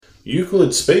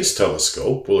Euclid Space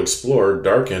Telescope will explore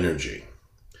dark energy.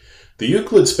 The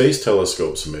Euclid Space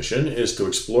Telescope's mission is to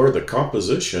explore the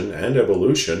composition and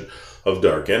evolution of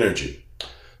dark energy.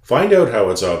 Find out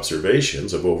how its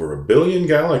observations of over 1 billion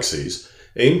galaxies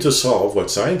aim to solve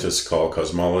what scientists call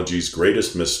cosmology's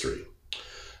greatest mystery.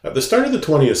 At the start of the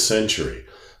 20th century,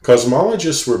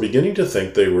 cosmologists were beginning to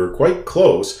think they were quite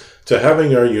close to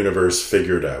having our universe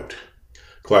figured out.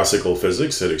 Classical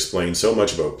physics had explained so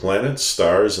much about planets,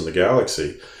 stars, and the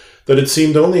galaxy that it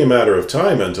seemed only a matter of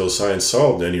time until science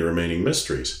solved any remaining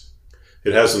mysteries.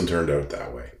 It hasn't turned out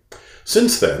that way.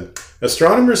 Since then,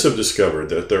 astronomers have discovered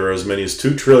that there are as many as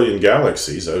 2 trillion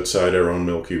galaxies outside our own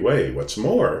Milky Way. What's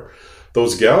more,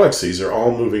 those galaxies are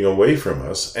all moving away from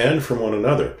us and from one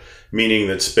another, meaning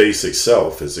that space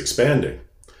itself is expanding.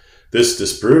 This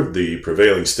disproved the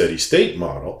prevailing steady-state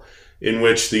model, in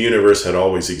which the universe had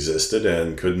always existed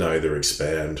and could neither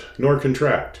expand nor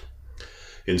contract.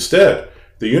 Instead,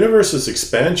 the universe's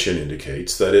expansion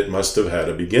indicates that it must have had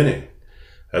a beginning.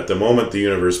 At the moment the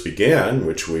universe began,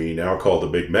 which we now call the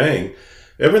Big Bang,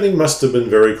 everything must have been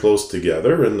very close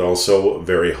together and also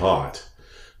very hot.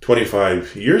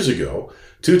 25 years ago,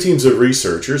 2 teams of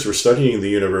researchers were studying the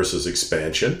universe's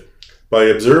expansion by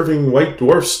observing white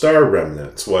dwarf star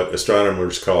remnants, what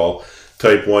astronomers call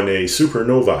Type 1a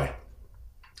supernovae.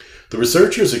 The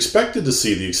researchers expected to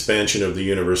see the expansion of the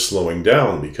universe slowing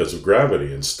down because of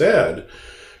gravity. Instead,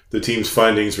 the team's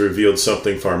findings revealed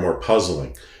something far more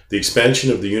puzzling. The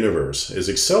expansion of the universe is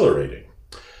accelerating.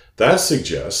 That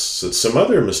suggests that some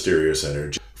other mysterious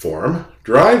energy form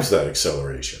drives that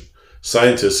acceleration.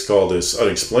 Scientists call this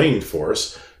unexplained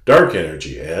force dark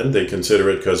energy, and they consider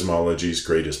it cosmology's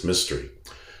greatest mystery.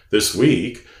 This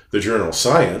week, the journal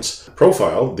Science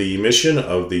profiled the mission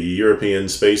of the European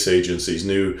Space Agency's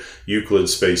new Euclid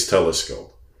Space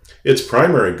Telescope. Its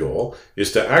primary goal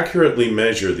is to accurately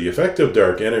measure the effect of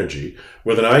dark energy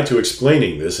with an eye to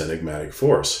explaining this enigmatic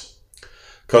force.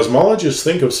 Cosmologists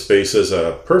think of space as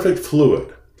a perfect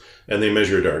fluid, and they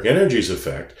measure dark energy's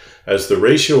effect as the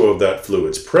ratio of that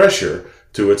fluid's pressure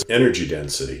to its energy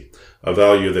density, a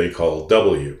value they call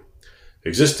W.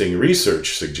 Existing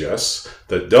research suggests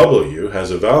that W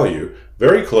has a value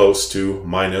very close to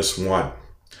 -1.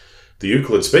 The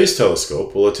Euclid Space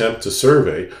Telescope will attempt to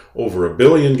survey over 1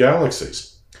 billion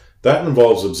galaxies. That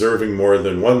involves observing more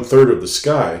than 1/3 of the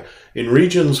sky in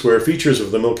regions where features of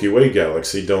the Milky Way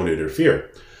galaxy don't interfere.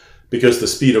 Because the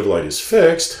speed of light is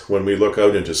fixed, when we look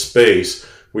out into space,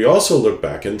 we also look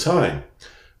back in time.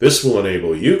 This will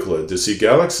enable Euclid to see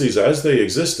galaxies as they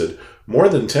existed more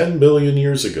than 10 billion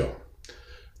years ago.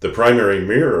 The primary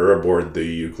mirror aboard the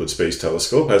Euclid Space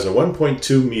Telescope has a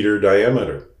 1.2 meter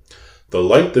diameter. The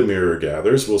light the mirror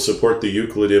gathers will support the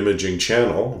Euclid Imaging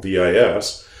Channel,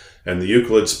 VIS, and the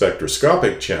Euclid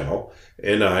Spectroscopic Channel,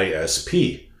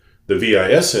 NISP. The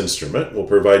VIS instrument will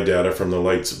provide data from the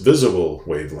light's visible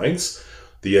wavelengths.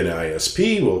 The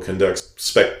NISP will conduct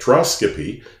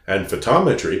spectroscopy and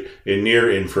photometry in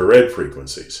near-infrared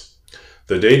frequencies.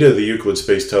 The data the Euclid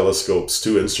Space Telescope's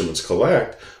 2 instruments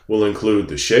collect will include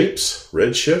the shapes,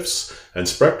 redshifts, and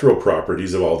spectral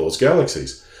properties of all those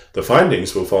galaxies. The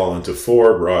findings will fall into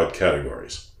 4 broad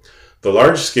categories. The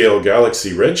large-scale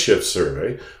galaxy redshift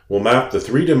survey will map the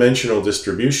 3-dimensional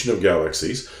distribution of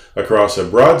galaxies across a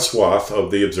broad swath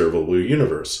of the observable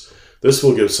universe. This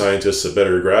will give scientists a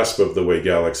better grasp of the way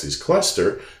galaxies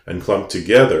cluster and clump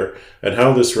together and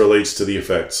how this relates to the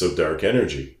effects of dark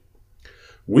energy.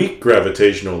 Weak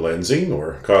gravitational lensing,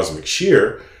 or cosmic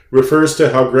shear, refers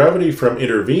to how gravity from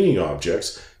intervening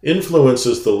objects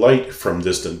influences the light from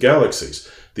distant galaxies.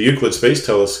 The Euclid Space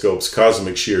Telescope's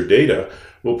cosmic shear data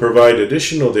will provide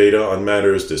additional data on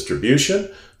matter's distribution,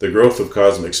 the growth of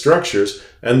cosmic structures,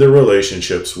 and their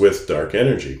relationships with dark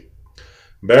energy.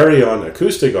 Baryon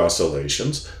acoustic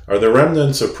oscillations are the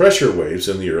remnants of pressure waves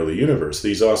in the early universe.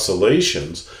 These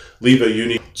oscillations leave a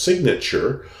unique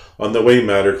signature on the way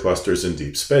matter clusters in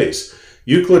deep space.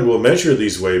 Euclid will measure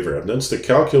these wave remnants to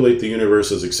calculate the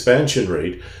universe's expansion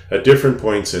rate at different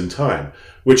points in time,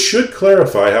 which should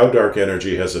clarify how dark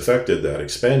energy has affected that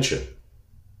expansion.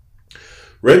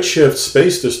 Redshift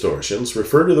space distortions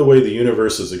refer to the way the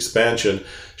universe's expansion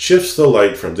shifts the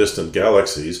light from distant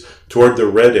galaxies toward the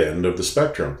red end of the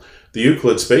spectrum. The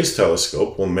Euclid Space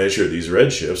Telescope will measure these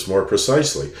redshifts more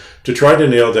precisely to try to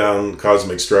nail down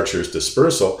cosmic structures'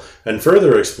 dispersal and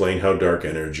further explain how dark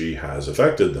energy has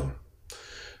affected them.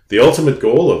 The ultimate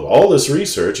goal of all this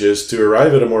research is to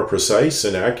arrive at a more precise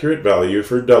and accurate value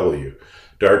for W,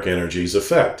 dark energy's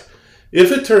effect.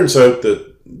 If it turns out that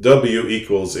W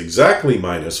equals exactly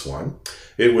 -1,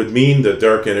 it would mean that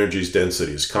dark energy's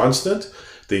density is constant,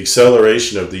 The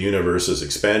acceleration of the universe's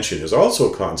expansion is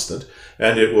also constant,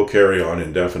 and it will carry on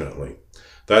indefinitely.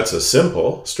 That's a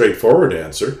simple, straightforward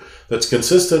answer that's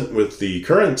consistent with the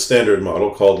current standard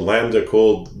model called lambda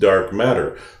cold dark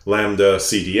matter, lambda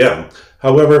CDM.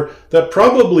 However, that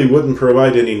probably wouldn't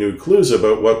provide any new clues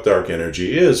about what dark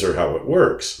energy is or how it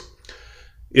works.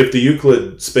 If the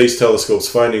Euclid Space Telescope's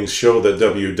findings show that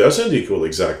W doesn't equal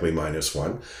exactly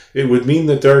 -1, it would mean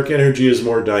that dark energy is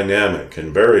more dynamic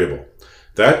and variable.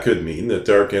 That could mean that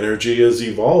dark energy is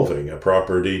evolving, a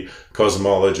property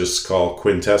cosmologists call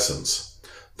quintessence.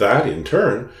 That, in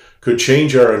turn, could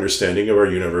change our understanding of our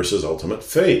universe's ultimate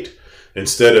fate.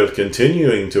 Instead of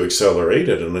continuing to accelerate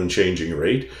at an unchanging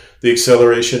rate, the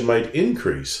acceleration might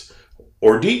increase,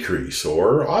 or decrease,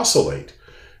 or oscillate.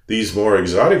 These more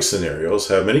exotic scenarios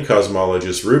have many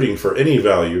cosmologists rooting for any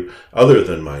value other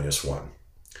than -1.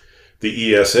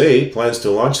 The ESA plans to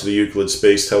launch the Euclid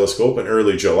Space Telescope in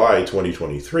early July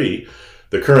 2023.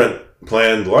 The current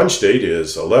planned launch date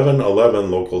is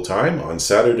 11/11 local time on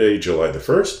Saturday, July the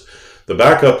 1st. The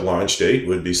backup launch date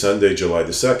would be Sunday, July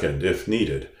the 2nd, if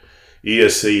needed.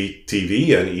 ESA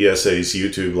TV and ESA's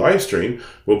YouTube livestream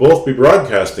will both be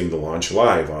broadcasting the launch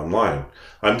live online.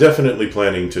 I'm definitely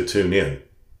planning to tune in.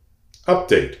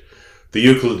 Update. The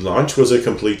Euclid launch was a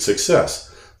complete success,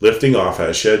 lifting off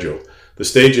as scheduled. The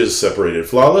stages separated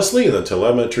flawlessly and the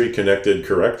telemetry connected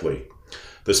correctly.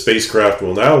 The spacecraft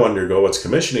will now undergo its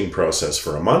commissioning process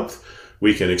for a month.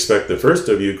 We can expect the first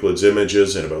of Euclid's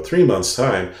images in about 3 months'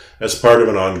 time as part of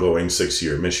an ongoing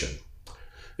 6-year mission.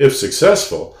 If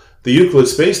successful, the Euclid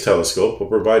Space Telescope will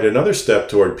provide another step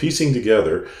toward piecing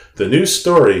together the new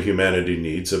story humanity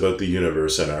needs about the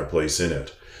universe and our place in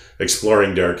it.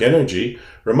 Exploring dark energy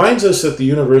reminds us that the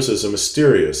universe is a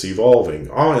mysterious, evolving,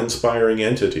 awe-inspiring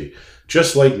entity,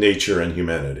 just like nature and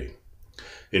humanity.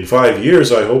 In 5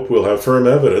 years, I hope we'll have firm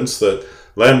evidence that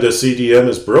lambda CDM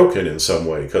is broken in some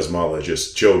way,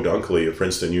 cosmologist Joe Dunkley of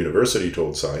Princeton University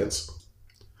told Science.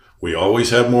 We always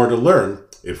have more to learn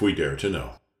if we dare to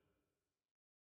know.